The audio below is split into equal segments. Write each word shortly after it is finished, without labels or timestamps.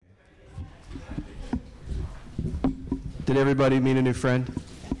Did everybody meet a new friend?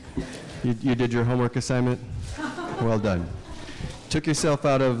 You did your homework assignment? Well done. Took yourself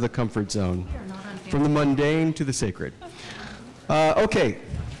out of the comfort zone. From the mundane to the sacred.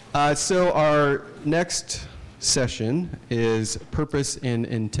 So our next session is Purpose and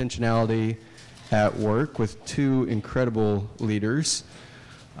Intentionality at Work with two incredible leaders.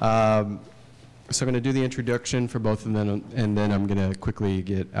 So I'm going to do the introduction for both of them, and then I'm going to quickly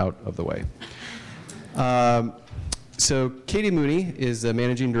get out of the way. So Katie Mooney is the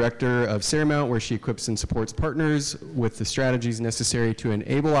managing director of Seramount, where she equips and supports partners with the strategies necessary to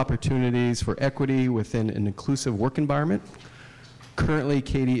enable opportunities for equity within an inclusive work environment. Currently,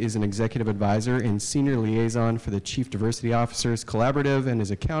 Katie is an executive advisor and senior liaison for the Chief Diversity Officers Collaborative and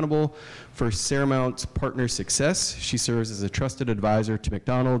is accountable for Seramount's partner success. She serves as a trusted advisor to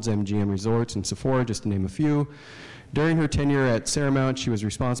McDonald's, MGM Resorts, and Sephora, just to name a few. During her tenure at Seramount, she was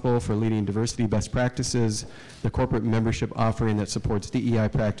responsible for leading diversity best practices, the corporate membership offering that supports DEI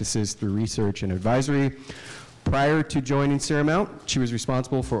practices through research and advisory. Prior to joining Seramount, she was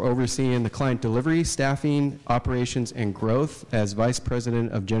responsible for overseeing the client delivery, staffing, operations, and growth as Vice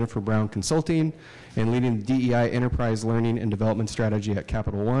President of Jennifer Brown Consulting and leading the DEI Enterprise Learning and Development Strategy at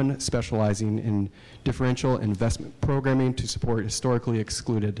Capital One, specializing in differential investment programming to support historically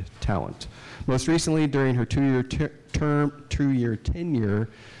excluded talent. Most recently, during her two-year tenure,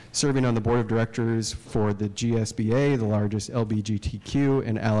 serving on the board of directors for the GSBA, the largest LGBTQ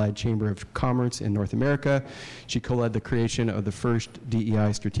and allied chamber of commerce in North America. She co-led the creation of the first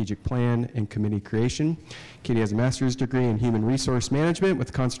DEI strategic plan and committee creation. Katie has a master's degree in human resource management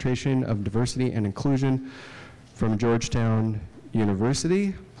with concentration of diversity and inclusion from Georgetown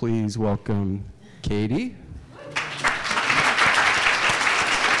University. Please welcome Katie.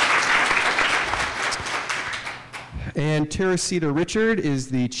 And Theresita Richard is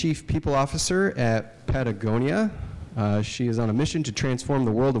the Chief People Officer at Patagonia. She is on a mission to transform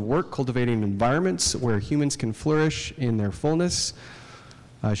the world of work, cultivating environments where humans can flourish in their fullness.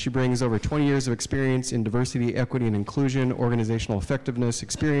 She brings over 20 years of experience in diversity, equity, and inclusion, organizational effectiveness,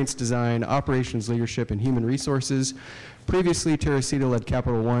 experience design, operations leadership, and human resources. Previously, Theresita led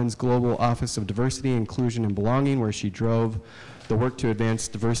Capital One's Global Office of Diversity, Inclusion, and Belonging, where she drove the work to advance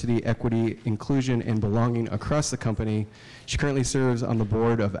diversity, equity, inclusion, and belonging across the company. She currently serves on the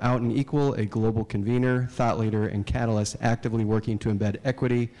board of Out and Equal, a global convener, thought leader, and catalyst actively working to embed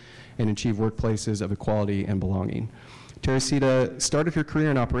equity and achieve workplaces of equality and belonging. Theresita started her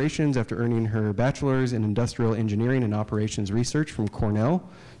career in operations after earning her bachelor's in industrial engineering and operations research from Cornell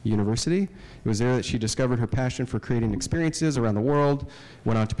University. It was there that she discovered her passion for creating experiences around the world,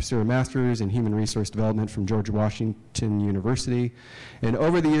 went on to pursue a master's in human resource development from George Washington University. And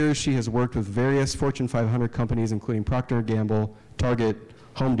over the years, she has worked with various Fortune 500 companies, including Procter & Gamble, Target,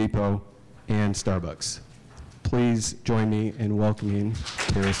 Home Depot, and Starbucks. Please join me in welcoming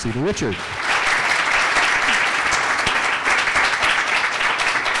Theresita Richard.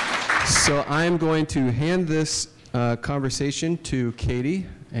 So I'm going to hand this conversation to Katie,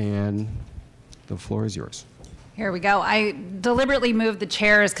 and the floor is yours. Here we go. I deliberately moved the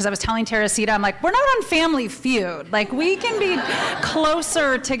chairs because I was telling Theresita, I'm like, we're not on Family Feud. Like, we can be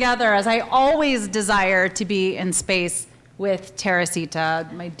closer together, as I always desire to be in space with Theresita,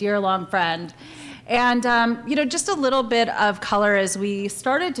 my dear long friend. And, just a little bit of color as we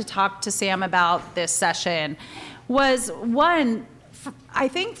started to talk to Sam about this session was, one, I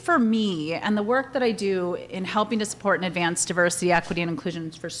think for me and the work that I do in helping to support and advance diversity, equity, and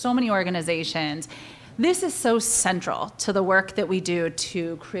inclusion for so many organizations, this is so central to the work that we do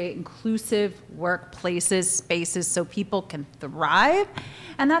to create inclusive workplaces, spaces so people can thrive.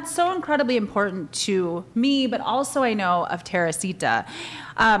 And that's so incredibly important to me, but also I know of Theresita.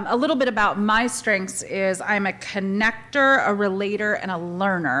 A little bit about my strengths is I'm a connector, a relator, and a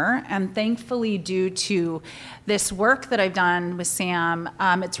learner. And thankfully, due to this work that I've done with Sam,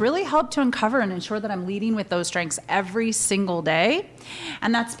 it's really helped to uncover and ensure that I'm leading with those strengths every single day.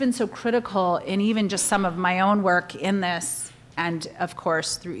 And that's been so critical in even just some of my own work in this, and of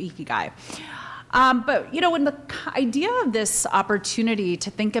course, through Ikigai. But, when the idea of this opportunity to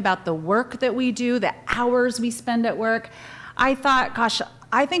think about the work that we do, the hours we spend at work, I thought, gosh,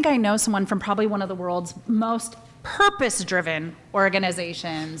 I think I know someone from probably one of the world's most purpose-driven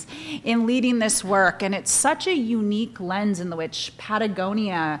organizations in leading this work. And it's such a unique lens in which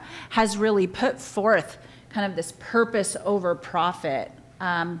Patagonia has really put forth kind of this purpose over profit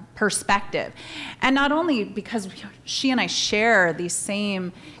perspective. And not only because she and I share these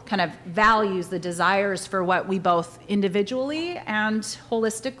same kind of values, the desires for what we both individually and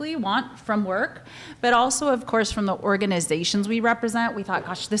holistically want from work, but also, of course, from the organizations we represent. We thought,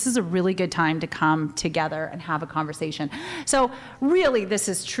 gosh, this is a really good time to come together and have a conversation. So really, this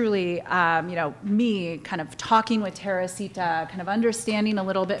is truly, me kind of talking with Theresita, kind of understanding a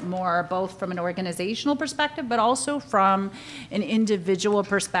little bit more, both from an organizational perspective, but also from an individual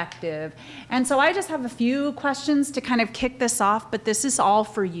perspective. And so I just have a few questions to kind of kick this off, but this is all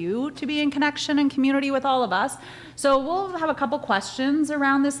for you to be in connection and community with all of us. So we'll have a couple questions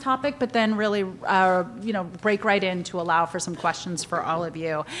around this topic, but then really, break right in to allow for some questions for all of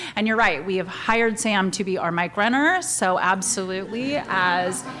you. And you're right, we have hired Sam to be our mic runner, so absolutely,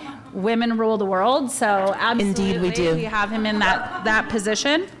 as women rule the world, so absolutely. Indeed we do. We have him in that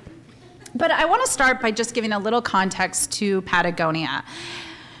position. But I want to start by just giving a little context to Patagonia.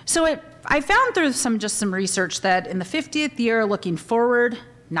 So I found through some research that in the 50th year, looking forward,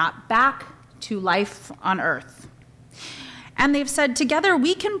 not back, to life on Earth. And they've said together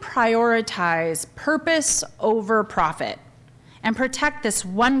we can prioritize purpose over profit and protect this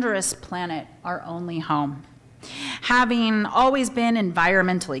wondrous planet, our only home. Having always been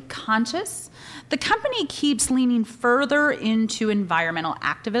environmentally conscious, the company keeps leaning further into environmental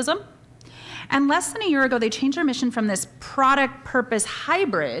activism. And less than a year ago, they changed their mission from this product-purpose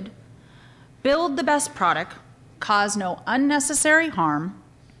hybrid, build the best product, cause no unnecessary harm,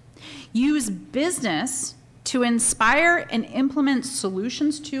 use business to inspire and implement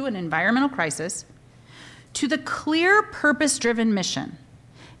solutions to an environmental crisis, to the clear purpose-driven mission.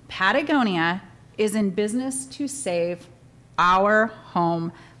 Patagonia is in business to save our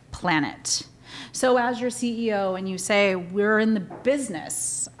home planet. So as your CEO, and you say, we're in the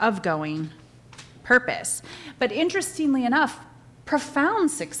business of going purpose. But interestingly enough, profound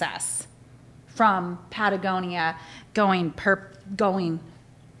success from Patagonia going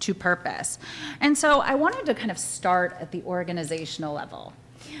to purpose. And so I wanted to kind of start at the organizational level.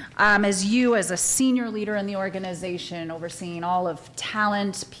 As a senior leader in the organization, overseeing all of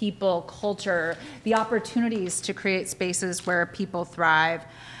talent, people, culture, the opportunities to create spaces where people thrive.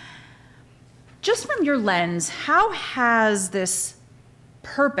 Just from your lens, how has this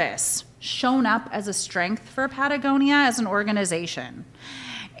purpose shown up as a strength for Patagonia as an organization?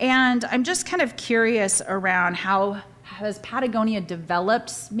 And I'm just kind of curious around how has Patagonia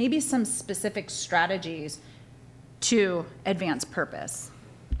developed maybe some specific strategies to advance purpose?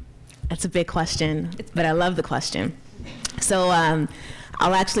 That's a big question, but I love the question. So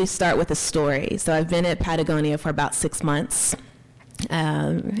I'll actually start with a story. So I've been at Patagonia for about 6 months.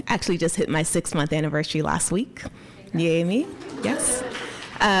 Actually just hit my 6-month anniversary last week. Yay me, yes.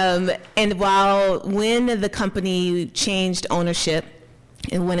 And when the company changed ownership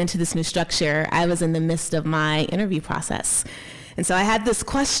and went into this new structure, I was in the midst of my interview process. And so I had this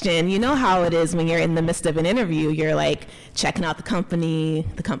question. You know how it is when you're in the midst of an interview, you're like checking out the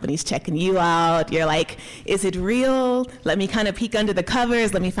company's checking you out. You're like, is it real? Let me kind of peek under the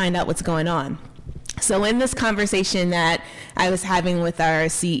covers. Let me find out what's going on. So in this conversation that I was having with our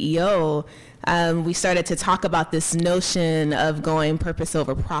CEO, we started to talk about this notion of going purpose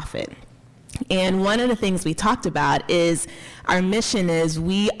over profit. And one of the things we talked about is our mission is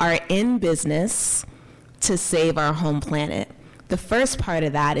we are in business to save our home planet. The first part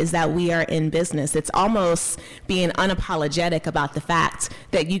of that is that we are in business. It's almost being unapologetic about the fact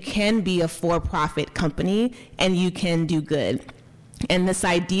that you can be a for-profit company and you can do good. And this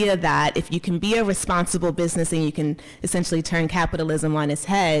idea that if you can be a responsible business and you can essentially turn capitalism on its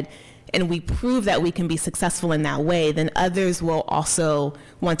head, and we prove that we can be successful in that way, then others will also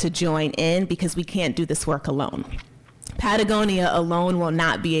want to join in because we can't do this work alone. Patagonia alone will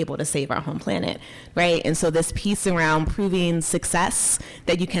not be able to save our home planet, right? And so this piece around proving success,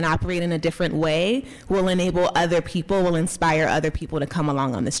 that you can operate in a different way, will enable other people, will inspire other people to come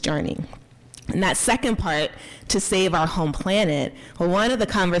along on this journey. And that second part, to save our home planet, well, one of the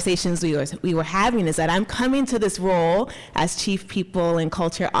conversations we were having is that I'm coming to this role as Chief People and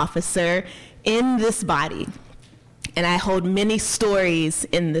Culture Officer in this body. And I hold many stories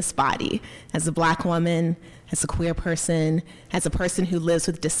in this body as a Black woman, as a queer person, as a person who lives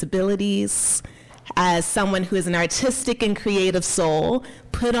with disabilities, as someone who is an artistic and creative soul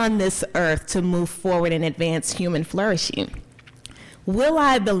put on this earth to move forward and advance human flourishing. Will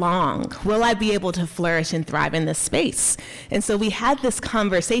I belong? Will I be able to flourish and thrive in this space? And so we had this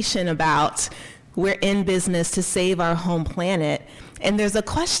conversation about we're in business to save our home planet, and there's a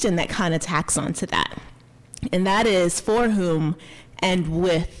question that kind of tacks onto that, and that is for whom and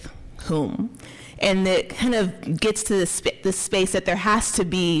with whom? And it kind of gets to this space that there has to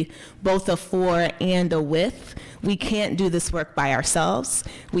be both a for and a with. We can't do this work by ourselves.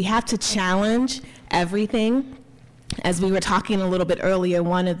 We have to challenge everything. As we were talking a little bit earlier,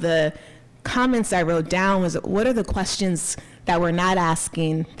 one of the comments I wrote down was, what are the questions that we're not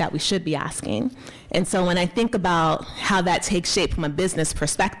asking that we should be asking? And so when I think about how that takes shape from a business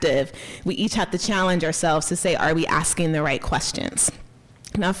perspective, we each have to challenge ourselves to say, are we asking the right questions?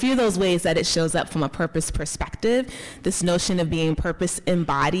 Now, a few of those ways that it shows up from a purpose perspective, this notion of being purpose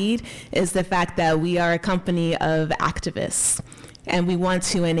embodied, is the fact that we are a company of activists, and we want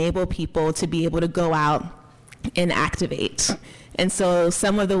to enable people to be able to go out and activate. And so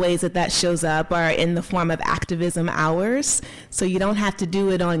some of the ways that that shows up are in the form of activism hours. So you don't have to do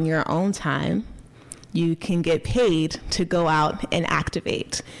it on your own time. You can get paid to go out and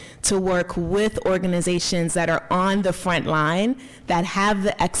activate, to work with organizations that are on the front line, that have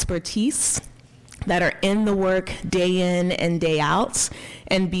the expertise, that are in the work day in and day out,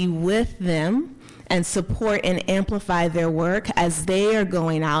 and be with them and support and amplify their work as they are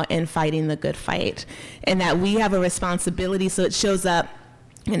going out and fighting the good fight. And that we have a responsibility, so it shows up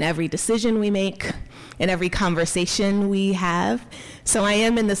in every decision we make, in every conversation we have. So I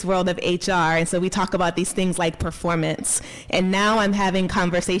am in this world of HR, and so we talk about these things like performance. And now I'm having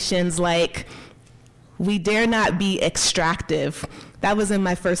conversations like, we dare not be extractive. That was in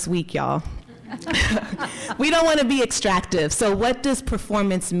my first week, y'all. We don't want to be extractive. So what does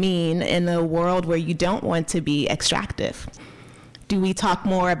performance mean in a world where you don't want to be extractive? Do we talk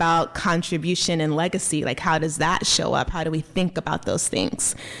more about contribution and legacy? Like, how does that show up? How do we think about those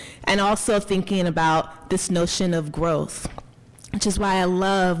things? And also thinking about this notion of growth, which is why I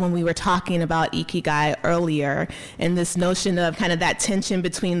love when we were talking about Ikigai earlier, and this notion of kind of that tension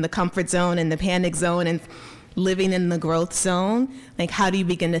between the comfort zone and the panic zone and living in the growth zone. Like, how do you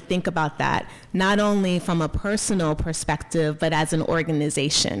begin to think about that? Not only from a personal perspective, but as an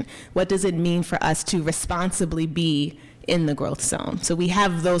organization. What does it mean for us to responsibly be in the growth zone? So we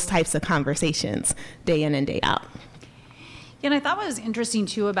have those types of conversations day in and day out. Yeah, and I thought what was interesting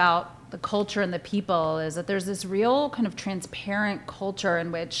too about the culture and the people is that there's this real kind of transparent culture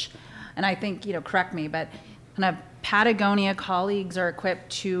in which, and I think, correct me, but kind of Patagonia colleagues are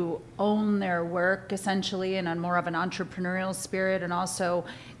equipped to own their work essentially in a more of an entrepreneurial spirit, and also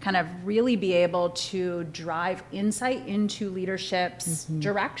kind of really be able to drive insight into leadership's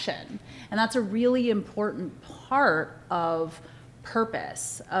direction. And that's a really important part of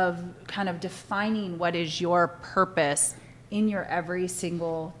purpose, of kind of defining what is your purpose in your every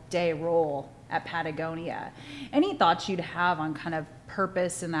single day role at Patagonia. Any thoughts you'd have on kind of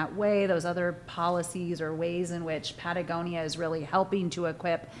purpose in that way, those other policies or ways in which Patagonia is really helping to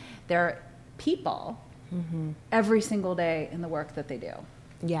equip their people every single day in the work that they do?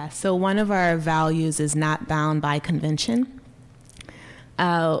 Yeah, so one of our values is not bound by convention,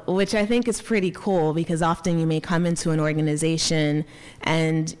 which I think is pretty cool, because often you may come into an organization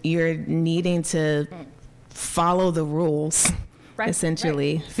and you're needing to follow the rules. Right,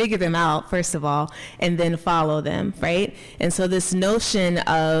 essentially, right. Figure them out, first of all, and then follow them, right? And so this notion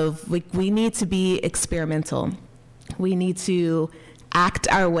of we need to be experimental. We need to act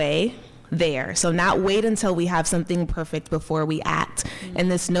our way there. So not wait until we have something perfect before we act. And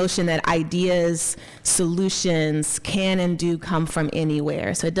this notion that ideas, solutions can and do come from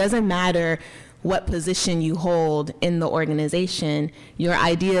anywhere. So it doesn't matter what position you hold in the organization, your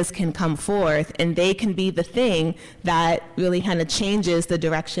ideas can come forth and they can be the thing that really kind of changes the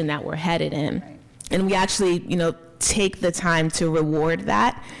direction that we're headed in. Right. And we actually, take the time to reward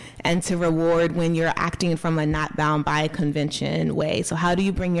that, and to reward when you're acting from a not bound by convention way. So how do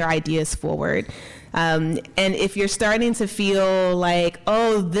you bring your ideas forward? And if you're starting to feel like,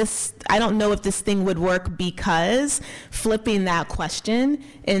 I don't know if this thing would work, because flipping that question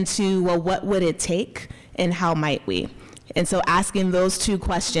into, well, what would it take and how might we? And so asking those two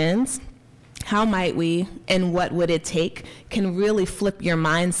questions, how might we and what would it take, can really flip your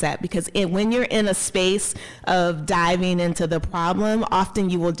mindset, because when you're in a space of diving into the problem,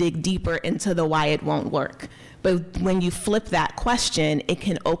 often you will dig deeper into the why it won't work. But when you flip that question, it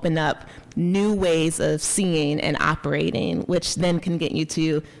can open up new ways of seeing and operating, which then can get you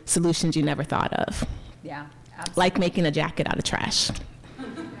to solutions you never thought of. Yeah, absolutely. Like making a jacket out of trash.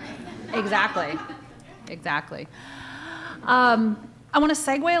 Exactly. I want to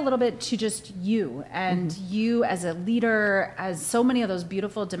segue a little bit to just you and you as a leader, as so many of those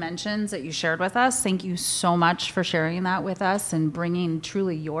beautiful dimensions that you shared with us. Thank you so much for sharing that with us and bringing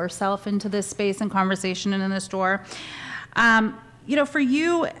truly yourself into this space and conversation and in this door. For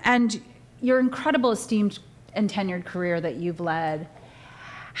you and your incredible esteemed and tenured career that you've led,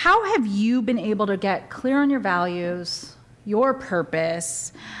 How have you been able to get clear on your values, your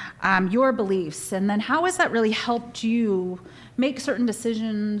purpose, your beliefs, and then how has that really helped you make certain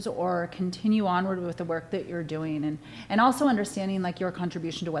decisions or continue onward with the work that you're doing, and also understanding like your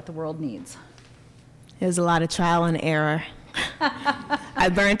contribution to what the world needs? There's a lot of trial and error. I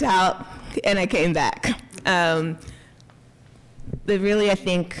burnt out and I came back. But really, I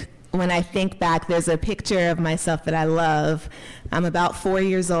think when I think back, there's a picture of myself that I love. I'm about 4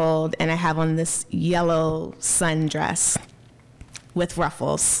 years old, and I have on this yellow sundress with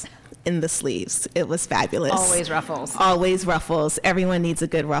ruffles in the sleeves. It was fabulous. Always ruffles. Always ruffles. Everyone needs a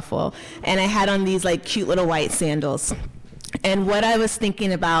good ruffle. And I had on these like cute little white sandals. And what I was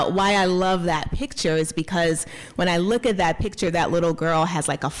thinking about, why I love that picture, is because when I look at that picture, that little girl has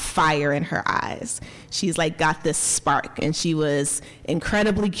like a fire in her eyes. She's like got this spark, and she was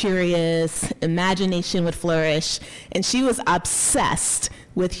incredibly curious, imagination would flourish, and she was obsessed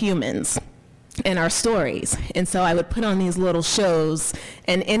with humans and our stories. And so I would put on these little shows,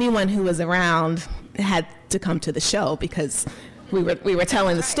 and anyone who was around had to come to the show because we were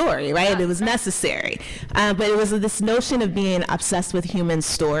telling the story, right? It was necessary. But it was this notion of being obsessed with human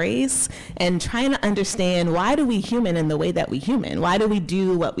stories and trying to understand, why do we human in the way that we human? Why do we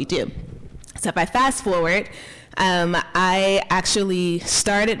do what we do? So if I fast forward, I actually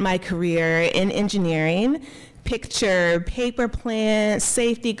started my career in engineering. Picture paper plants,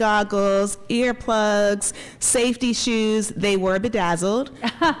 safety goggles, earplugs, safety shoes. They were bedazzled.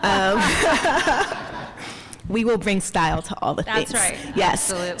 We will bring style to all the things. That's right.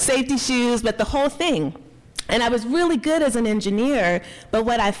 Yes. Absolutely. Safety shoes, but the whole thing. And I was really good as an engineer, but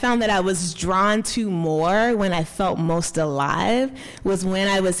what I found that I was drawn to more, when I felt most alive, was when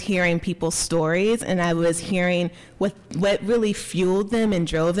I was hearing people's stories, and I was hearing what really fueled them and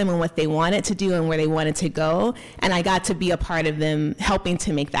drove them and what they wanted to do and where they wanted to go. And I got to be a part of them helping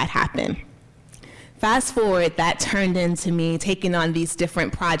to make that happen. Fast forward, that turned into me taking on these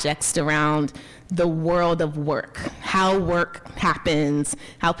different projects around the world of work, how work happens,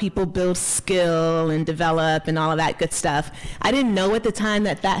 how people build skill and develop and all of that good stuff. I didn't know at the time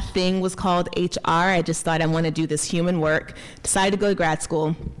that that thing was called HR. I just thought I want to do this human work, decided to go to grad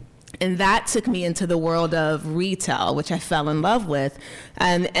school. And that took me into the world of retail, which I fell in love with.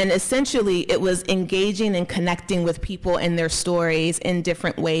 And essentially, it was engaging and connecting with people and their stories in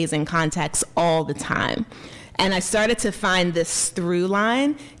different ways and contexts all the time. And I started to find this through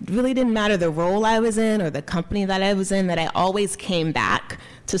line. It really didn't matter the role I was in or the company that I was in, that I always came back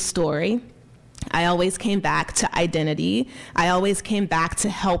to story. I always came back to identity. I always came back to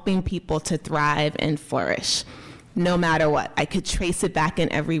helping people to thrive and flourish, no matter what. I could trace it back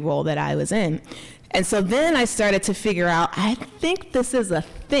in every role that I was in. And so then I started to figure out, I think this is a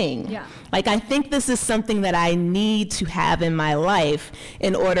thing. Yeah. Like, I think this is something that I need to have in my life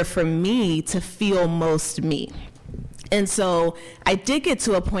in order for me to feel most me. And so I did get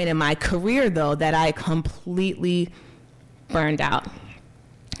to a point in my career, though, that I completely burned out.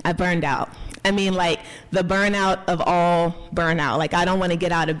 I burned out. I mean, like, the burnout of all burnout. Like, I don't want to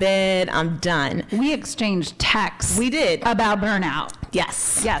get out of bed. I'm done. We exchanged texts. We did. About burnout.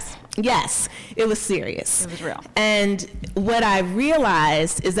 Yes. Yes. Yes, it was serious. It was real. And what I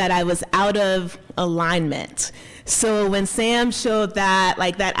realized is that I was out of alignment. So when Sam showed that,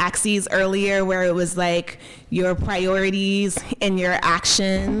 like that axis earlier, where it was like your priorities and your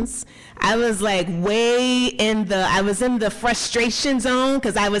actions, I was like I was in the frustration zone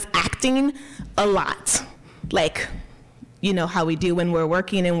because I was acting a lot. Like, you know how we do when we're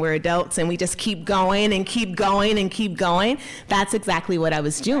working and we're adults and we just keep going and keep going and keep going. That's exactly what I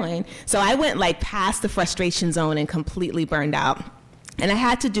was doing. So I went like past the frustration zone and completely burned out. And I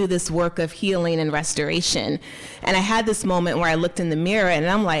had to do this work of healing and restoration. And I had this moment where I looked in the mirror and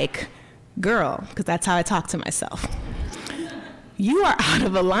I'm like, girl, because that's how I talk to myself. You are out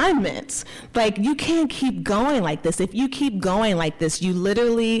of alignment. Like, you can't keep going like this. If you keep going like this, you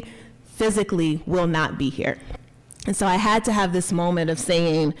literally, physically will not be here. And so I had to have this moment of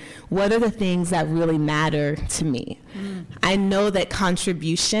saying, what are the things that really matter to me? I know that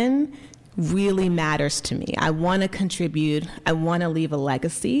contribution really matters to me. I want to contribute. I want to leave a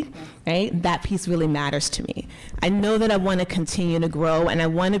legacy, right? That piece really matters to me. I know that I want to continue to grow, and I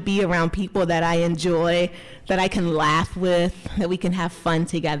want to be around people that I enjoy, that I can laugh with, that we can have fun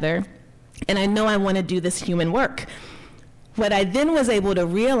together. And I know I want to do this human work. What I then was able to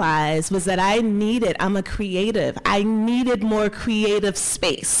realize was that I'm a creative. I needed more creative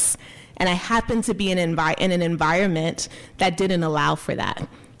space. And I happened to be in an environment that didn't allow for that.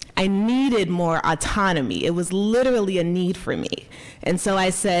 I needed more autonomy. It was literally a need for me. And so I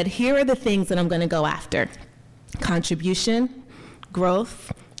said, here are the things that I'm going to go after: contribution,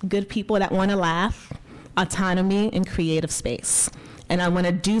 growth, good people that want to laugh, autonomy, and creative space. And I want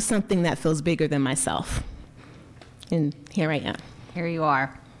to do something that feels bigger than myself. And here I am. Here you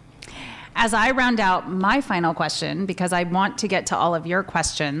are. As I round out my final question, because I want to get to all of your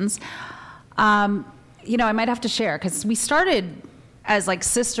questions, I might have to share, because we started as like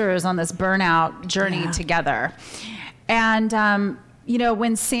sisters on this burnout journey together. And,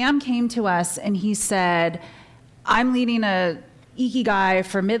 when Sam came to us and he said, I'm leading a Ikigai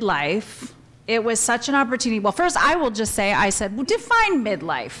for midlife, it was such an opportunity. Well, first, I will just say, I said, well, define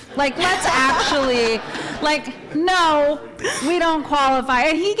midlife. Like, let's actually, no, we don't qualify.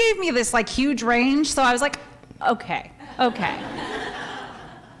 And he gave me this, huge range. So I was like, okay.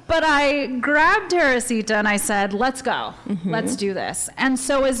 But I grabbed Theresita and I said, let's go. Let's do this. And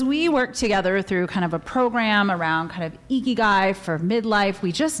so as we worked together through kind of a program around kind of Ikigai for midlife,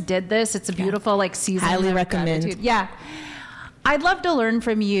 we just did this. It's a beautiful, season. Highly recommend. Gratitude. Yeah. I'd love to learn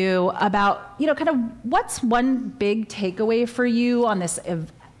from you about, kind of what's one big takeaway for you on this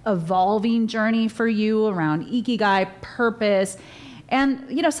evolving journey for you around Ikigai, purpose, and,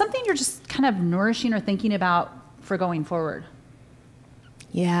 something you're just kind of nourishing or thinking about for going forward.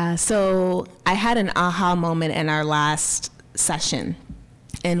 Yeah, so I had an aha moment in our last session,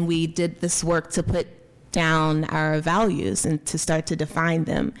 and we did this work to put down our values and to start to define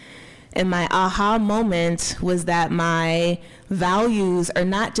them. And my aha moment was that my values are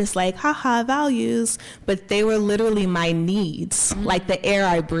not just values, but they were literally my needs, like the air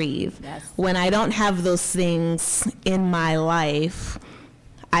I breathe. Yes. When I don't have those things in my life,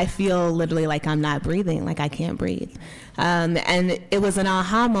 I feel literally like I'm not breathing, like I can't breathe. And it was an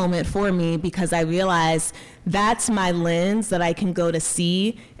aha moment for me because I realized that's my lens that I can go to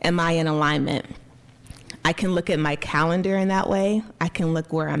see, am I in alignment? I can look at my calendar in that way. I can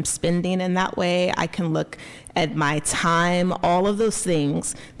look where I'm spending in that way. I can look at my time, all of those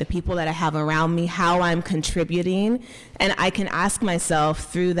things, the people that I have around me, how I'm contributing. And I can ask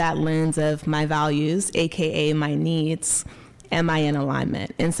myself through that lens of my values, AKA my needs, am I in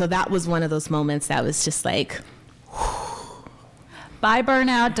alignment? And so that was one of those moments that was just like, Bye,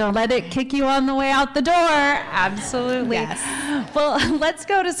 burnout. Don't let it kick you on the way out the door. Absolutely. Yes. Well, let's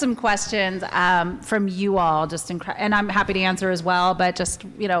go to some questions from you all. And I'm happy to answer as well, but just,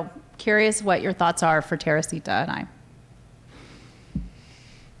 curious what your thoughts are for Theresita and I.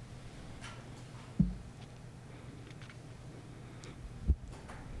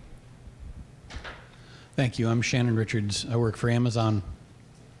 Thank you. I'm Shannon Richards. I work for Amazon.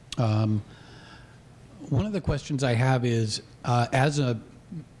 One of the questions I have is, as a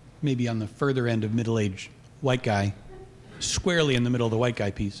maybe on the further end of middle-aged white guy, squarely in the middle of the white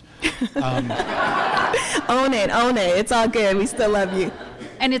guy piece. Own it. It's all good. We still love you.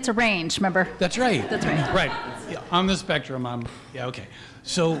 And it's a range, remember? That's right. That's right. Right. Yeah, on the spectrum, okay.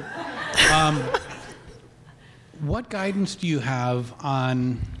 So, what guidance do you have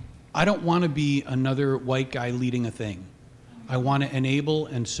on, I don't want to be another white guy leading a thing. I want to enable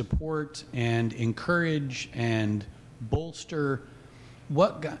and support and encourage and bolster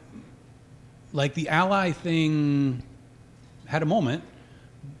the ally thing had a moment,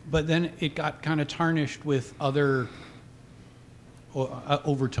 but then it got kind of tarnished with other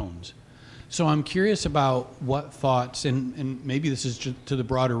overtones. So I'm curious about what thoughts, and maybe this is just to the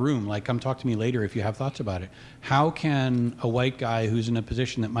broader room, come talk to me later if you have thoughts about it. How can a white guy who's in a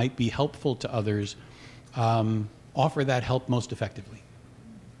position that might be helpful to others offer that help most effectively?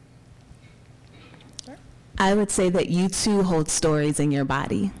 I would say that you too hold stories in your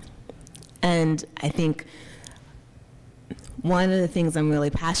body. And I think one of the things I'm really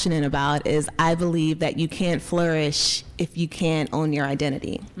passionate about is I believe that you can't flourish if you can't own your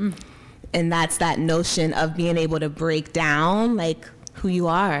identity. And that's that notion of being able to break down who you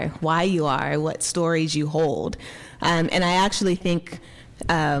are, why you are, what stories you hold. And I actually think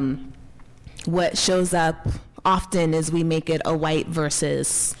what shows up often is we make it a white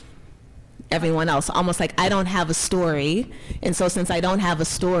versus everyone else, almost like I don't have a story, and so since I don't have a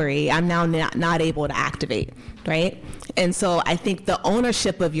story, I'm now not able to activate, right? And so I think the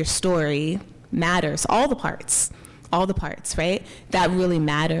ownership of your story matters, all the parts, right? That really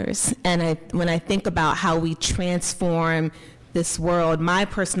matters. And when I think about how we transform this world, my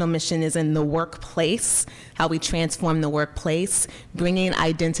personal mission is in the workplace, how we transform the workplace. Bringing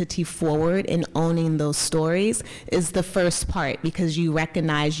identity forward and owning those stories is the first part, because you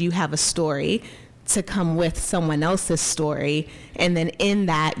recognize you have a story to come with someone else's story, and then in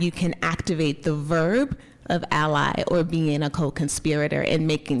that you can activate the verb of ally or being a co-conspirator and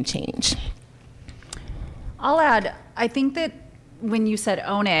making change. I'll add, I think that when you said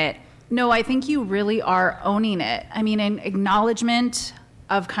own it, no, I think you really are owning it. I mean, an acknowledgement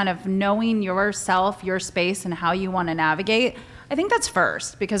of kind of knowing yourself, your space, and how you want to navigate, I think that's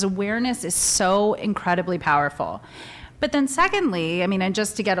first, because awareness is so incredibly powerful. But then secondly, I mean, and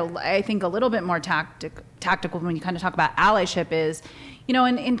just to get, I think, a little bit more tactical when you kind of talk about allyship is, you know,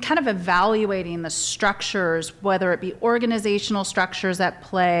 in kind of evaluating the structures, whether it be organizational structures at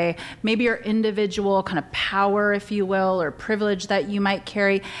play, maybe your individual kind of power, if you will, or privilege that you might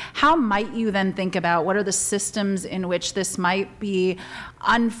carry, how might you then think about what are the systems in which this might be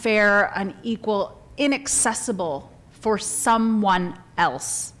unfair, unequal, inaccessible for someone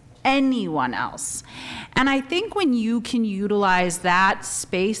else, anyone else? And I think when you can utilize that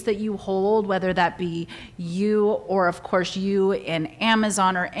space that you hold, whether that be you or, of course, you in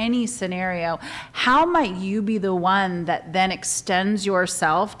Amazon or any scenario, how might you be the one that then extends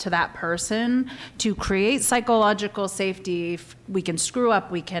yourself to that person to create psychological safety? We can screw up,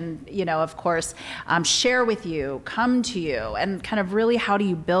 we can, you know, of course, share with you, come to you, and kind of really how do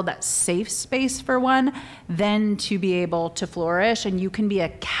you build that safe space for one, then to be able to flourish, and you can be a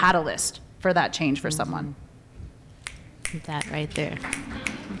catalyst for that change for someone. That right there.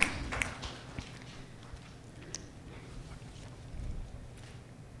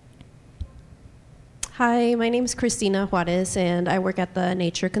 Hi, my name is Christina Juarez, and I work at the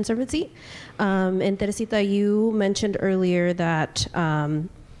Nature Conservancy. And Theresita, you mentioned earlier that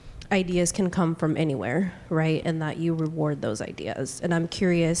ideas can come from anywhere, right? And that you reward those ideas. And I'm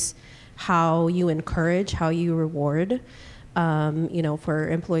curious how you encourage, how you reward, you know, for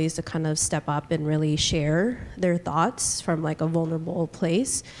employees to kind of step up and really share their thoughts from like a vulnerable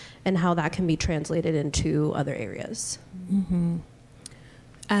place, and how that can be translated into other areas. Mm-hmm.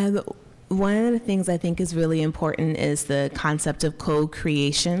 One of the things I think is really important is the concept of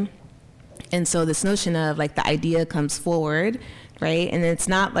co-creation. And so this notion of like the idea comes forward, right? And it's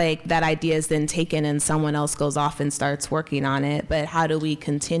not like that idea is then taken and someone else goes off and starts working on it, but how do we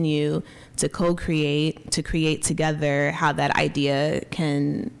continue to co-create, to create together how that idea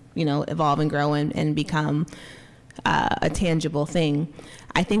can, you know, evolve and grow and become a tangible thing.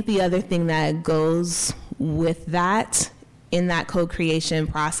 I think the other thing that goes with that in that co-creation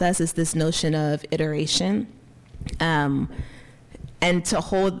process is this notion of iteration, and to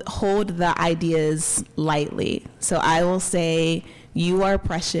hold the ideas lightly. So I will say, you are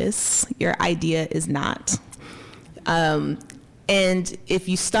precious, your idea is not. And if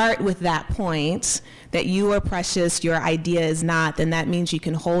you start with that point, that you are precious, your idea is not, then that means you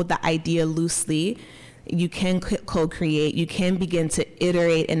can hold the idea loosely. You can co-create, you can begin to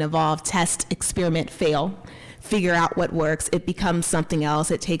iterate and evolve, test, experiment, fail, figure out what works. It becomes something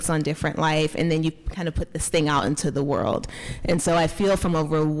else, it takes on different life, and then you kind of put this thing out into the world. And so I feel from a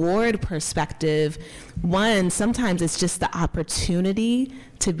reward perspective, one, sometimes it's just the opportunity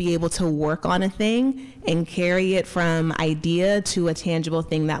to be able to work on a thing and carry it from idea to a tangible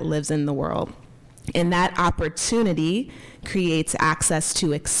thing that lives in the world. And that opportunity creates access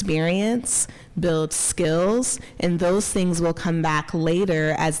to experience, builds skills, and those things will come back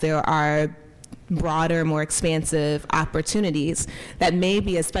later as there are broader, more expansive opportunities that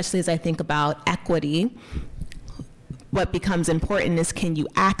maybe, especially as I think about equity, what becomes important is, can you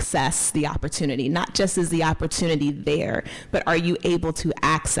access the opportunity? Not just is the opportunity there, but are you able to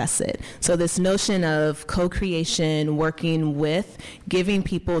access it? So this notion of co-creation, working with, giving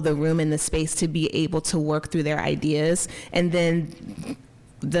people the room and the space to be able to work through their ideas, and then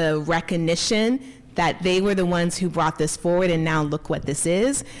the recognition that they were the ones who brought this forward, and now look what this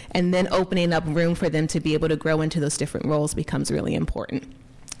is, and then opening up room for them to be able to grow into those different roles becomes really important.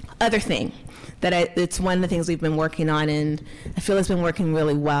 Other thing that it's one of the things we've been working on, and I feel it's been working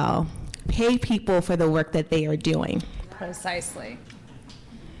really well. Pay people for the work that they are doing. Precisely.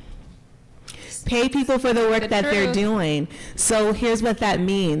 Pay people for the work that they're doing. So here's what that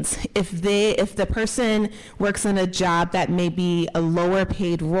means. If the person works in a job that may be a lower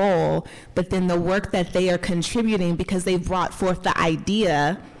paid role, but then the work that they are contributing because they've brought forth the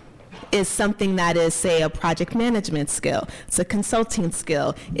idea is something that is, say, a project management skill, it's a consulting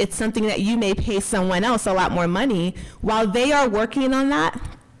skill, it's something that you may pay someone else a lot more money, while they are working on that,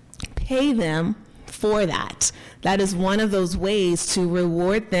 pay them for that. That is one of those ways to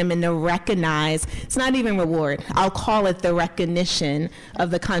reward them and to recognize, it's not even reward, I'll call it the recognition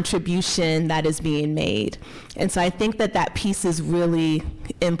of the contribution that is being made. And so I think that that piece is really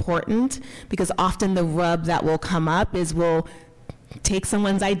important, because often the rub that will come up is we'll take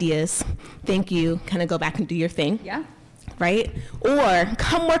someone's ideas, thank you, kind of go back and do your thing. Yeah. Right? Or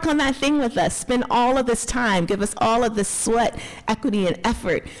come work on that thing with us, spend all of this time, give us all of this sweat, equity, and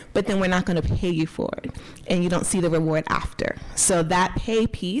effort, but then we're not going to pay you for it, and you don't see the reward after. So that pay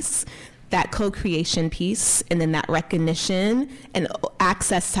piece that co-creation piece and then that recognition and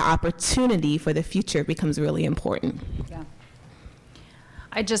access to opportunity for the future becomes really important. Yeah.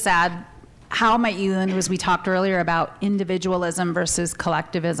 I just add, how might you, and as we talked earlier about individualism versus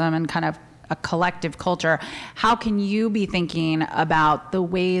collectivism and kind of a collective culture, how can you be thinking about the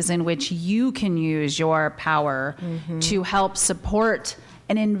ways in which you can use your power to help support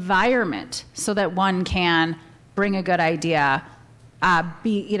an environment so that one can bring a good idea,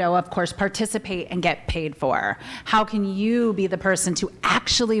 of course, participate and get paid for? How can you be the person to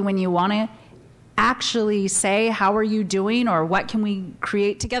actually, when you want to actually say, how are you doing, or what can we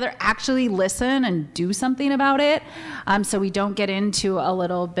create together, actually listen and do something about it, so we don't get into a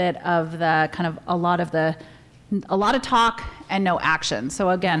little bit of the kind of a lot of talk and no action. So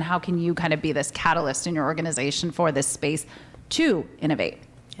again, how can you kind of be this catalyst in your organization for this space to innovate?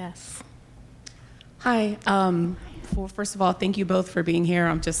 Yes. Hi. Well, first of all, thank you both for being here.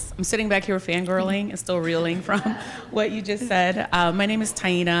 I'm sitting back here fangirling and still reeling from what you just said. My name is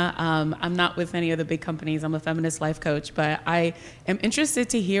Taina. I'm not with any of the big companies. I'm a feminist life coach, but I am interested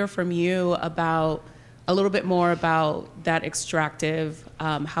to hear from you about a little bit more about that extractive,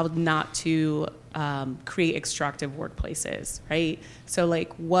 how not to create extractive workplaces, right? So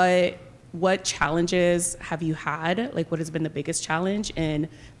like what challenges have you had? Like, what has been the biggest challenge in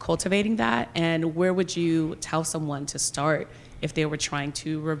cultivating that? And where would you tell someone to start if they were trying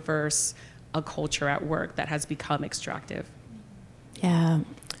to reverse a culture at work that has become extractive? Yeah.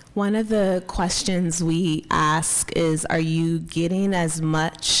 One of the questions we ask is, are you getting as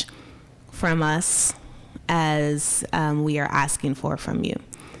much from us as we are asking for from you?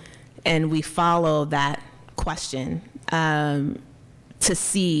 And we follow that question to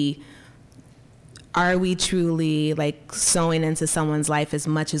see, are we truly like sewing into someone's life as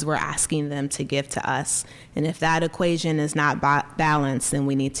much as we're asking them to give to us? And if that equation is not balanced, then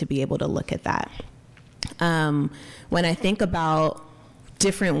we need to be able to look at that. When I think about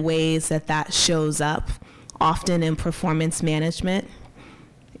different ways that shows up, often in performance management,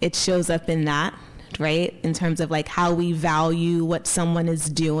 it shows up in that, right? In terms of like how we value what someone is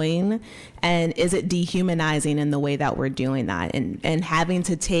doing, and is it dehumanizing in the way that we're doing that, and having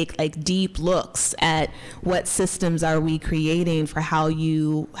to take like deep looks at what systems are we creating for how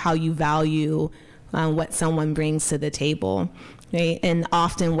you value what someone brings to the table, right? And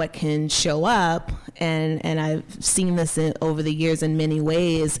often what can show up, and I've seen this over the years in many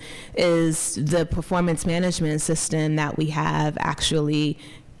ways, is the performance management system that we have actually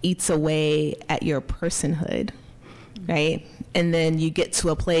eats away at your personhood, right? And then you get to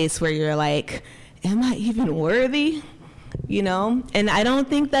a place where you're like, am I even worthy? You know? And I don't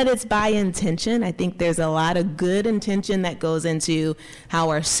think that it's by intention. I think there's a lot of good intention that goes into how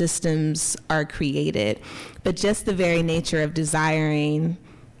our systems are created. But just the very nature of desiring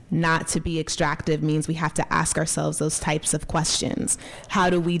not to be extractive means we have to ask ourselves those types of questions.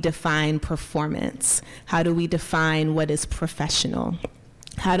 How do we define performance? How do we define what is professional?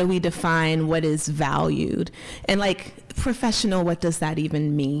 How do we define what is valued? And like professional, what does that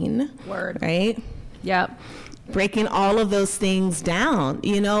even mean? Word. Right? Yep. Breaking all of those things down,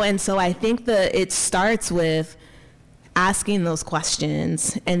 you know? And so I think that it starts with asking those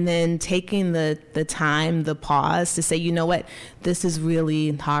questions and then taking the time, the pause to say, you know what, this is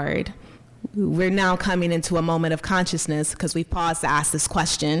really hard. We're now coming into a moment of consciousness because we paused to ask this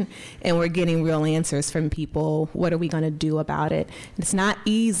question, and we're getting real answers from people. What are we going to do about it? It's not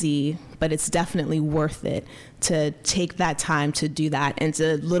easy, but it's definitely worth it to take that time to do that and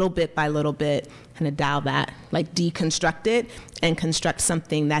to little bit by little bit kind of dial that, like deconstruct it and construct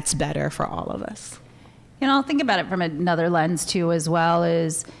something that's better for all of us. You know, I'll think about it from another lens too, as well,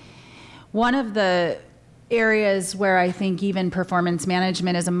 is one of the areas where I think even performance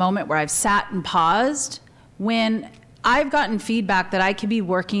management is a moment where I've sat and paused when I've gotten feedback that I could be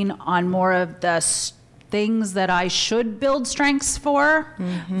working on more of the things that I should build strengths for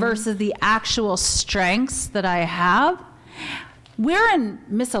versus the actual strengths that I have. We're in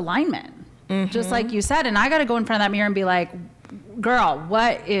misalignment, just like you said, and I got to go in front of that mirror and be like, girl,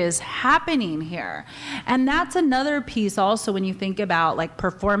 what is happening here? And that's another piece also when you think about like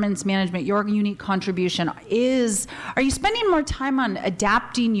performance management, your unique contribution is, are you spending more time on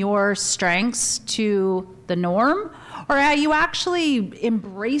adapting your strengths to the norm? Or are you actually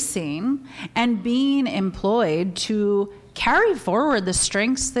embracing and being employed to carry forward the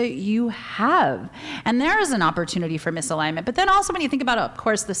strengths that you have. And there is an opportunity for misalignment. But then also when you think about, of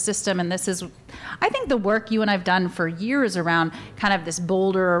course, the system, and this is, I think the work you and I've done for years around kind of this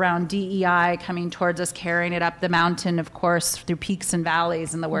boulder around DEI coming towards us, carrying it up the mountain, of course, through peaks and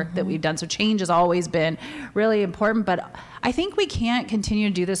valleys and the work that we've done. So change has always been really important. But I think we can't continue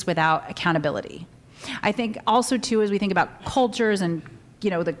to do this without accountability. I think also, too, as we think about cultures and,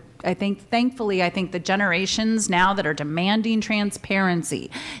 thankfully, the generations now that are demanding transparency,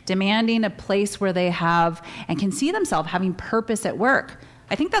 demanding a place where they have and can see themselves having purpose at work.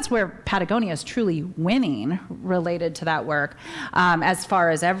 I think that's where Patagonia is truly winning related to that work, as far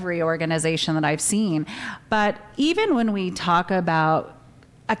as every organization that I've seen. But even when we talk about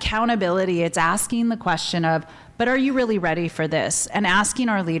accountability, it's asking the question of, but are you really ready for this? And asking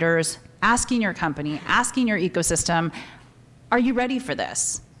our leaders, asking your company, asking your ecosystem, are you ready for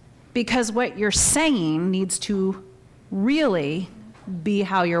this? Because what you're saying needs to really be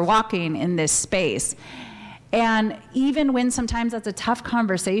how you're walking in this space. And even when sometimes that's a tough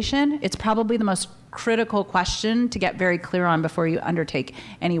conversation, it's probably the most critical question to get very clear on before you undertake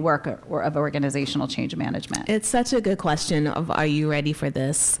any work or of organizational change management. It's such a good question of, are you ready for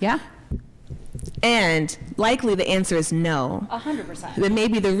this? Yeah. And likely the answer is no. 100%. Then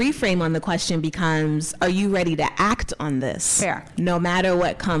maybe the reframe on the question becomes, are you ready to act on this? Fair. No matter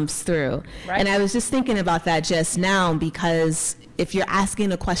what comes through. Right. And I was just thinking about that just now, because if you're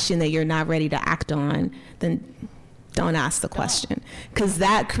asking a question that you're not ready to act on, then don't ask the question, because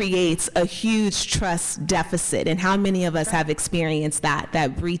that creates a huge trust deficit. And how many of us have experienced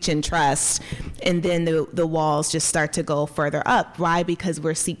that breach in trust, and then the walls just start to go further up? Why? Because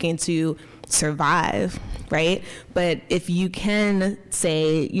we're seeking to survive, right? But if you can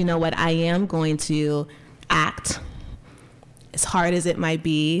say, you know what, I am going to act, as hard as it might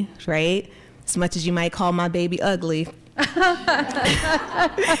be, right? As much as you might call my baby ugly,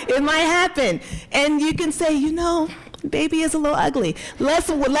 it might happen. And you can say, baby is a little ugly. Let's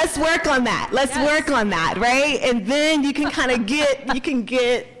work on that. Let's work on that, right? And then you can kind of get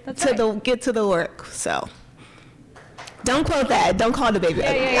to the work. So don't quote that. Don't call the baby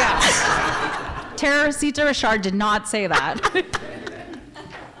ugly. Yeah. Theresita Richard did not say that.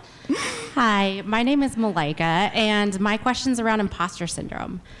 Hi, my name is Malaika, and my question's around imposter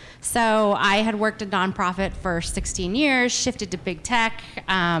syndrome. So I had worked at nonprofit for 16 years, shifted to big tech,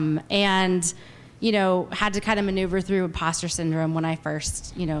 and had to kind of maneuver through imposter syndrome when I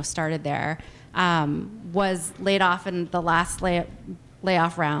first, started there. Was laid off in the last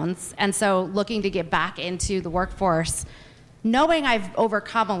layoff rounds, and so looking to get back into the workforce, knowing I've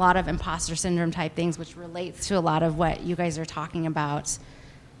overcome a lot of imposter syndrome type things, which relates to a lot of what you guys are talking about.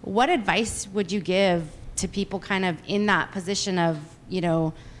 What advice would you give to people kind of in that position of,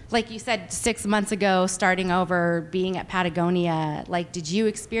 like you said, 6 months ago, starting over, being at Patagonia, did you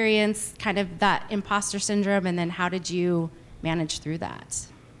experience kind of that imposter syndrome, and then how did you manage through that?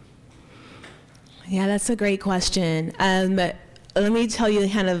 Yeah, that's a great question. But let me tell you,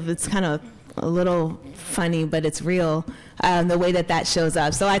 it's kind of a little funny, but it's real, the way that shows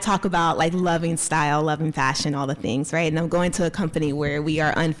up. So I talk about loving style, loving fashion, all the things, right? And I'm going to a company where we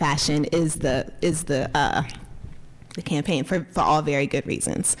are unfashioned is the campaign for all very good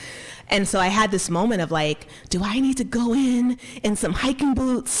reasons. And so I had this moment of do I need to go in some hiking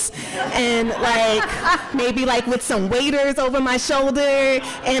boots and maybe with some waders over my shoulder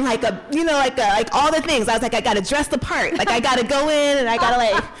and all the things. I was I got to dress the part. I got to go in and I got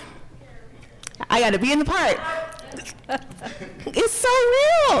to be in the part. It's so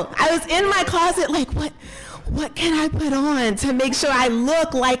real. I was in my closet what can I put on to make sure I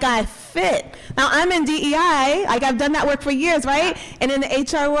look like I fit? Now, I'm in DEI. I've done that work for years, right? And in the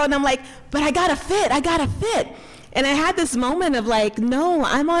HR world, I'm but I gotta fit. And I had this moment of no,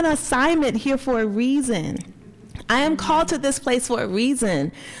 I'm on assignment here for a reason. I am called to this place for a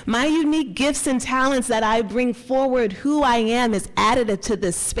reason. My unique gifts and talents that I bring forward, who I am, is additive to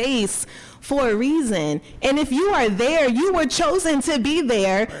this space for a reason. And if you are there, you were chosen to be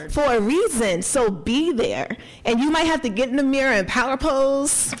there for a reason. So be there. And you might have to get in the mirror and power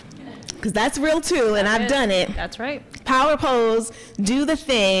pose, because that's real too, and I've done it. That's right. Power pose, do the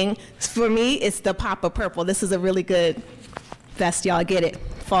thing. For me, it's the pop of purple. This is a really good vest, y'all get it.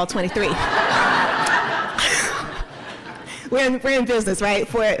 Fall 23. We're in business,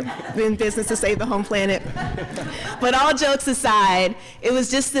 right? We're in business to save the home planet. But all jokes aside, it was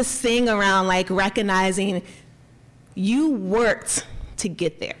just this thing around recognizing you worked to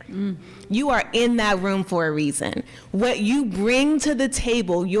get there. You are in that room for a reason. What you bring to the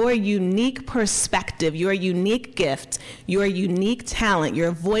table, your unique perspective, your unique gift, your unique talent,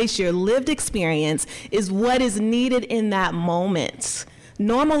 your voice, your lived experience is what is needed in that moment.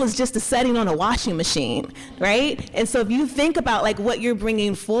 Normal is just a setting on a washing machine, right? And so if you think about like what you're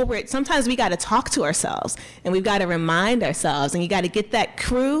bringing forward, sometimes we got to talk to ourselves and we've got to remind ourselves, and you got to get that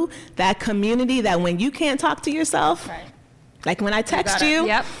crew, that community, that when you can't talk to yourself, Right. like when I text you,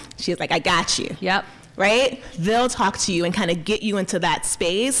 Yep. she's like, I got you. Yep. Right? They'll talk to you and kind of get you into that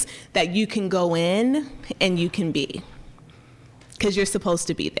space that you can go in and you can be, because you're supposed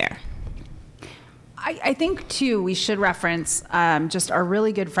to be there. I think, too, we should reference just our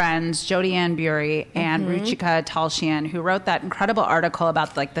really good friends, Jodi Ann Bury and Ruchika Talshian, who wrote that incredible article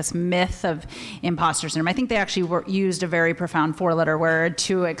about like this myth of imposter syndrome. I think they actually used a very profound four-letter word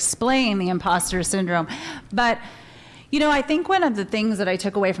to explain the imposter syndrome. But you know, I think one of the things that I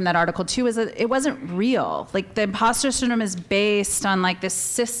took away from that article, too, is that it wasn't real. Like, the imposter syndrome is based on, like, this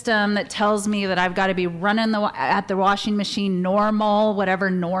system that tells me that I've got to be running at the washing machine normal, whatever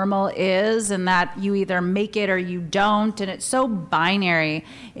normal is, and that you either make it or you don't. And it's so binary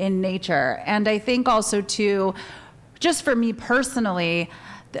in nature. And I think also, too, just for me personally,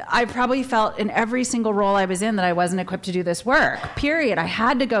 I probably felt in every single role I was in that I wasn't equipped to do this work, period. I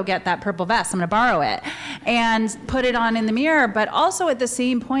had to go get that purple vest, I'm going to borrow it, and put it on in the mirror. But also at the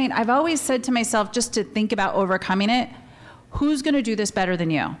same point, I've always said to myself, just to think about overcoming it, who's going to do this better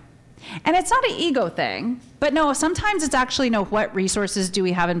than you? And it's not an ego thing, but no, sometimes it's actually, what resources do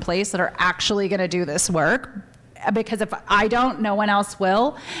we have in place that are actually going to do this work? Because if I don't, no one else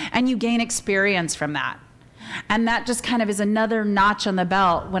will, and you gain experience from that. And that just kind of is another notch on the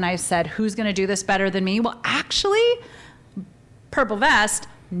belt when I said, who's going to do this better than me? Well, actually, purple vest,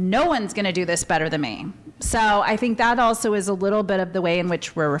 no one's going to do this better than me. So I think that also is a little bit of the way in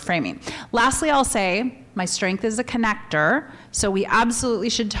which we're reframing. Lastly, I'll say my strength is a connector. So we absolutely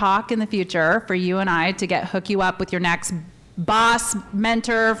should talk in the future for you and I to hook you up with your next boss,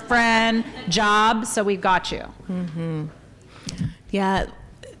 mentor, friend, job. So we've got you. Mm-hmm. Yeah.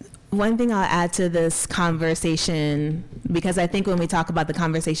 One thing I'll add to this conversation, because I think when we talk about the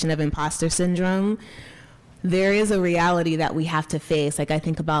conversation of imposter syndrome, there is a reality that we have to face. Like, I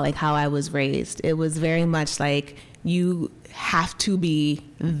think about like how I was raised. It was very much like you have to be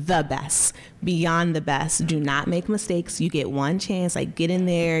the best, beyond the best. Do not make mistakes. You get one chance, like get in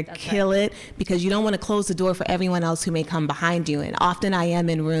there, kill it, because you don't want to close the door for everyone else who may come behind you. And often I am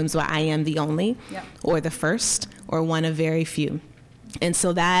in rooms where I am the only or the first or one of very few. And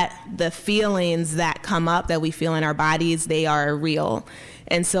so that the feelings that come up that we feel in our bodies, they are real.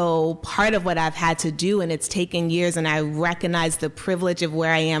 And so part of what I've had to do, and it's taken years, and I recognize the privilege of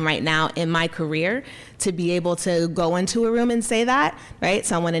where I am right now in my career to be able to go into a room and say that, right?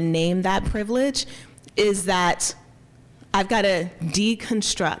 So I want to name that privilege, is that I've got to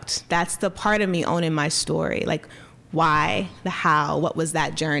deconstruct. That's the part of me owning my story. Like, why, the how, what was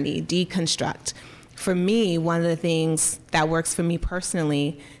that journey? Deconstruct. For me, one of the things that works for me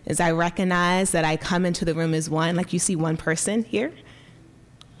personally is I recognize that I come into the room as one, like you see one person here,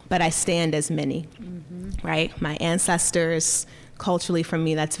 but I stand as many, right? My ancestors, culturally for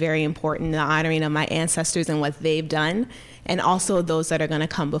me, that's very important, the honoring of my ancestors and what they've done, and also those that are gonna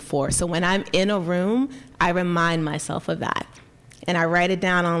come before. So when I'm in a room, I remind myself of that. And I write it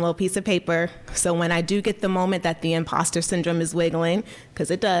down on a little piece of paper, so when I do get the moment that the imposter syndrome is wiggling, because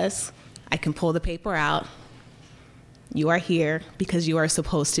it does, I can pull the paper out. You are here because you are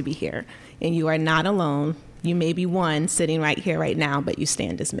supposed to be here. And you are not alone. You may be one sitting right here, right now, but you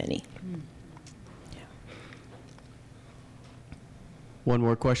stand as many. Yeah. One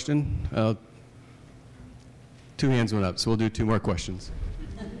more question. 2 hands went up, so we'll do 2 more questions.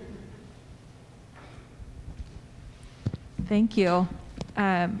 Thank you,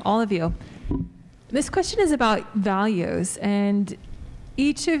 all of you. This question is about values, and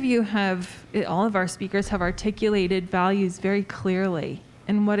each of you all of our speakers have articulated values very clearly,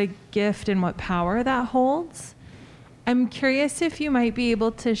 and what a gift and what power that holds. I'm curious if you might be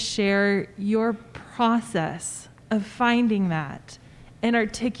able to share your process of finding that and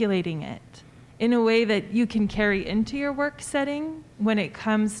articulating it in a way that you can carry into your work setting when it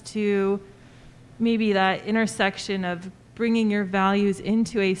comes to maybe that intersection of bringing your values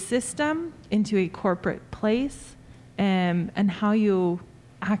into a system, into a corporate place, and how you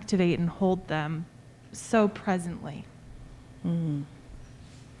activate and hold them so presently. I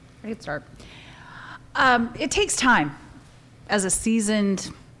could start. It takes time. As a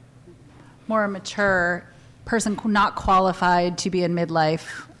seasoned, more mature person, not qualified to be in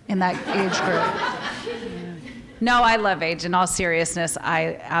midlife in that age group. No, I love age. In all seriousness,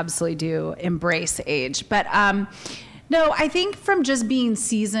 I absolutely do embrace age. But no, I think from just being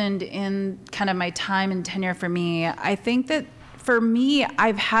seasoned in kind of my time and tenure for me, I think that for me,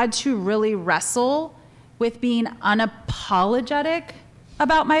 I've had to really wrestle with being unapologetic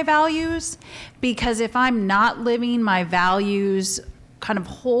about my values, because if I'm not living my values, kind of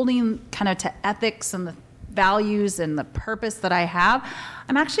holding kind of to ethics and the values and the purpose that I have,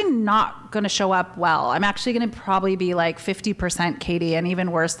 I'm actually not going to show up well. I'm actually going to probably be like 50% Katie, and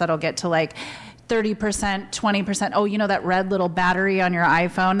even worse, that'll get to like 30%, 20%. Oh, you know that red little battery on your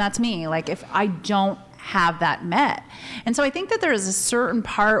iPhone? That's me. Like if I don't have that met. And so I think that there is a certain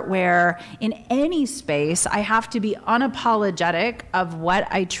part where in any space, I have to be unapologetic of what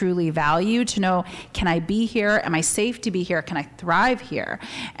I truly value to know, can I be here? Am I safe to be here? Can I thrive here?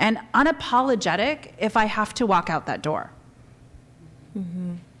 And unapologetic if I have to walk out that door.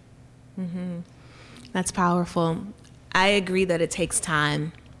 Mm-hmm. Mm-hmm. That's powerful. I agree that it takes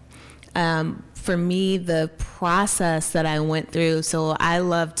time. For me, the process that I went through, so I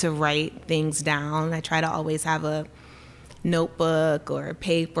love to write things down. I try to always have a notebook or a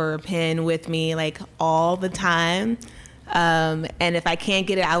paper or pen with me, like all the time. And if I can't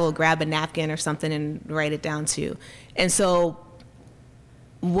get it, I will grab a napkin or something and write it down too. And so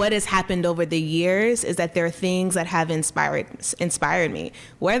what has happened over the years is that there are things that have inspired me.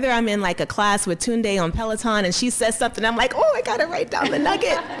 Whether I'm in like a class with Tunde on Peloton and she says something, I'm like, oh, I gotta write down the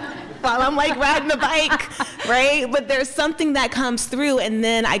nugget while I'm like riding the bike, right? But there's something that comes through, and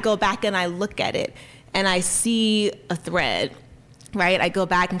then I go back and I look at it and I see a thread, right? I go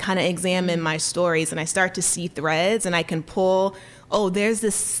back and kind of examine my stories and I start to see threads, and I can pull, oh, there's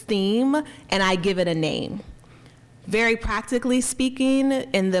this theme, and I give it a name. Very practically speaking,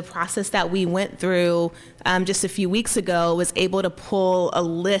 in the process that we went through just a few weeks ago, was able to pull a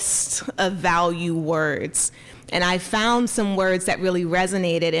list of value words. And I found some words that really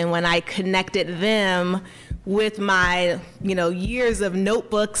resonated, and when I connected them with my, years of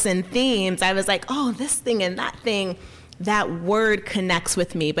notebooks and themes, I was like, oh, this thing and that thing, that word connects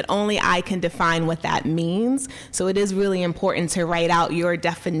with me, but only I can define what that means. So it is really important to write out your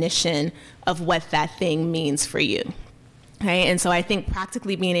definition of what that thing means for you. Okay? And so I think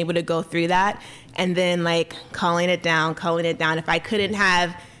practically being able to go through that and then like calling it down. If I couldn't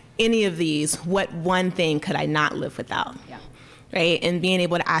have any of these, what one thing could I not live without? Yeah. Right? And being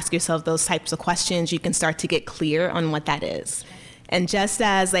able to ask yourself those types of questions, you can start to get clear on what that is. And just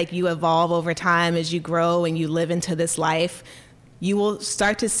as like you evolve over time, as you grow and you live into this life, you will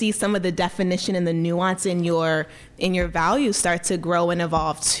start to see some of the definition and the nuance in your values start to grow and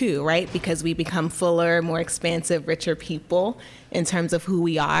evolve too, right? Because we become fuller, more expansive, richer people in terms of who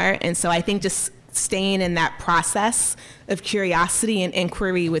we are. And so I think just staying in that process of curiosity and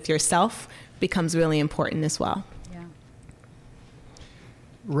inquiry with yourself becomes really important as well. Yeah.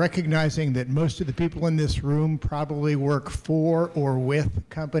 Recognizing that most of the people in this room probably work for or with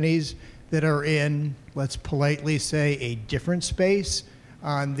companies that are in, let's politely say, a different space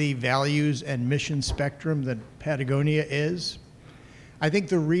on the values and mission spectrum that Patagonia is. I think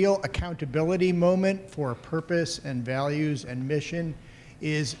the real accountability moment for purpose and values and mission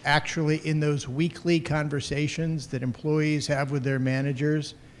is actually in those weekly conversations that employees have with their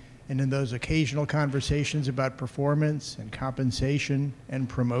managers, and in those occasional conversations about performance and compensation and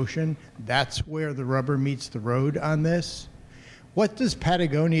promotion. That's where the rubber meets the road on this. What does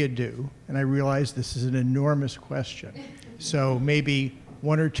Patagonia do? And I realize this is an enormous question, so maybe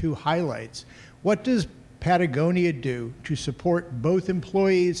one or two highlights. What does Patagonia do to support both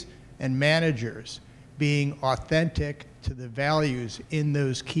employees and managers being authentic to the values in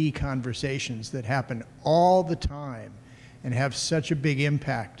those key conversations that happen all the time and have such a big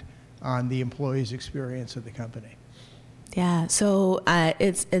impact on the employee's experience of the company? Yeah, so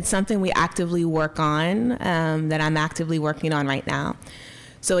it's something we actively work on, that I'm actively working on right now.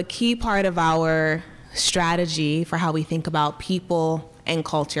 So a key part of our strategy for how we think about people and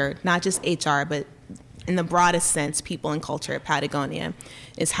culture, not just HR, but in the broadest sense, people and culture at Patagonia,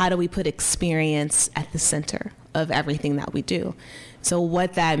 is how do we put experience at the center of everything that we do. So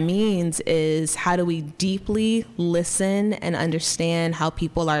what that means is how do we deeply listen and understand how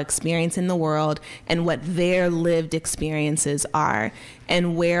people are experiencing the world and what their lived experiences are,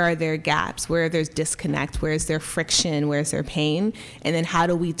 and where are their gaps, where there's disconnect, where is there friction, where is there pain, and then how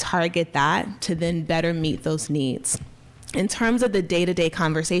do we target that to then better meet those needs. In terms of the day-to-day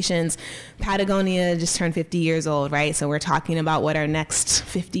conversations, Patagonia just turned 50 years old, right? So we're talking about what our next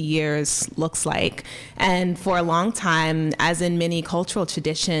 50 years looks like. And for a long time, as in many cultural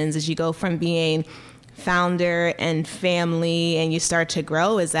traditions, as you go from being founder and family and you start to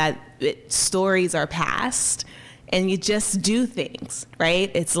grow, is that stories are passed and you just do things,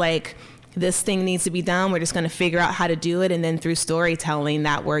 right? It's like, this thing needs to be done. We're just going to figure out how to do it. And then through storytelling,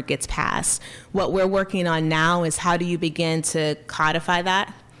 that word gets passed. What we're working on now is how do you begin to codify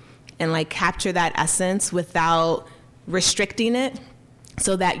that and like capture that essence without restricting it,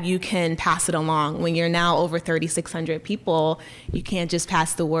 so that you can pass it along. When you're now over 3,600 people, you can't just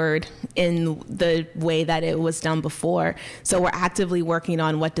pass the word in the way that it was done before. So we're actively working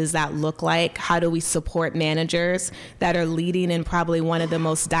on what does that look like? How do we support managers that are leading in probably one of the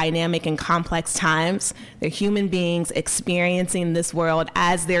most dynamic and complex times? They're human beings experiencing this world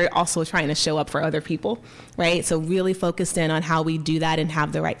as they're also trying to show up for other people, right? So really focused in on how we do that and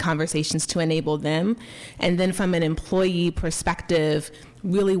have the right conversations to enable them. And then from an employee perspective,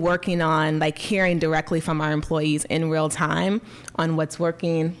 really working on like hearing directly from our employees in real time on what's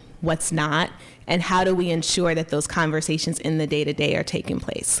working, what's not, and how do we ensure that those conversations in the day-to-day are taking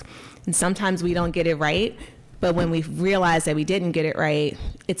place. And sometimes we don't get it right, but when we realize that we didn't get it right,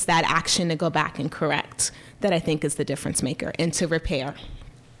 it's that action to go back and correct that I think is the difference maker, and to repair.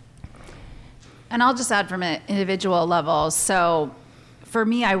 And I'll just add from an individual level. So for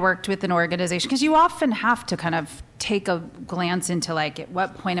me, I worked with an organization, because you often have to kind of take a glance into like, at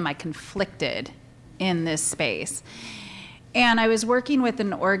what point am I conflicted in this space? And I was working with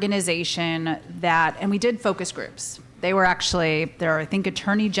an organization and we did focus groups. They were actually, I think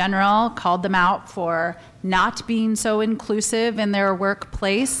Attorney General called them out for not being so inclusive in their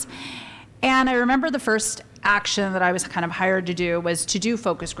workplace. And I remember the first action that I was kind of hired to do was to do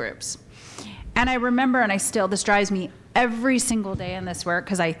focus groups. And I remember, this drives me every single day in this work,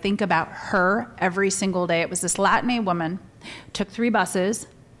 because I think about her every single day. It was this Latina woman, took 3 buses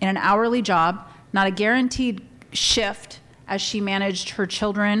in an hourly job, not a guaranteed shift, as she managed her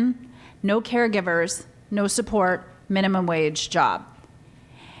children, no caregivers, no support, minimum wage job.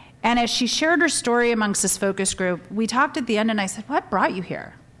 And as she shared her story amongst this focus group, we talked at the end, and I said, what brought you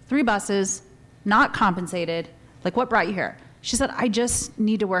here? 3 buses, not compensated. Like, what brought you here? She said, I just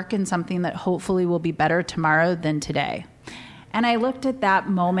need to work in something that hopefully will be better tomorrow than today. And I looked at that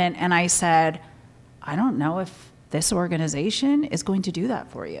moment and I said, I don't know if this organization is going to do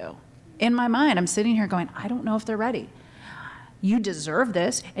that for you. In my mind, I'm sitting here going, I don't know if they're ready. You deserve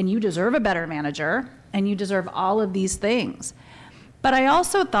this, and you deserve a better manager, and you deserve all of these things. But I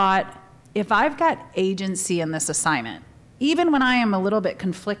also thought, if I've got agency in this assignment, even when I am a little bit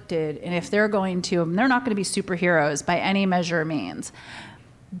conflicted, and if they're not going to be superheroes by any measure or means,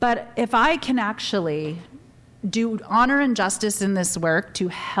 but if I can actually do honor and justice in this work to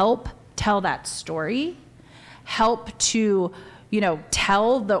help tell that story, help to,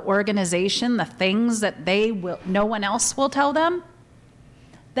 tell the organization the things that no one else will tell them,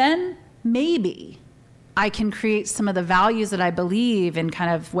 then maybe I can create some of the values that I believe in,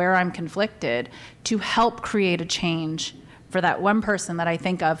 kind of where I'm conflicted, to help create a change for that one person that I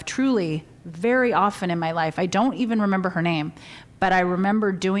think of truly very often in my life. I don't even remember her name, but I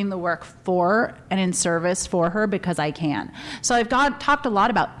remember doing the work for and in service for her because I can. So I've talked a lot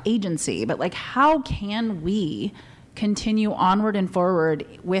about agency, but like, how can we continue onward and forward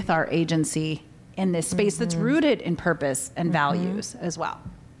with our agency in this space that's rooted in purpose and values as well?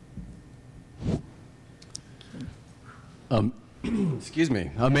 Excuse me.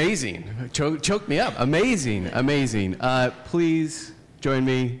 Amazing. Choked me up. Amazing. Please join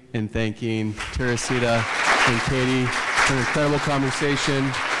me in thanking Theresita and Katie for an incredible conversation.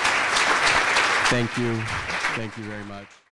 Thank you. Thank you very much.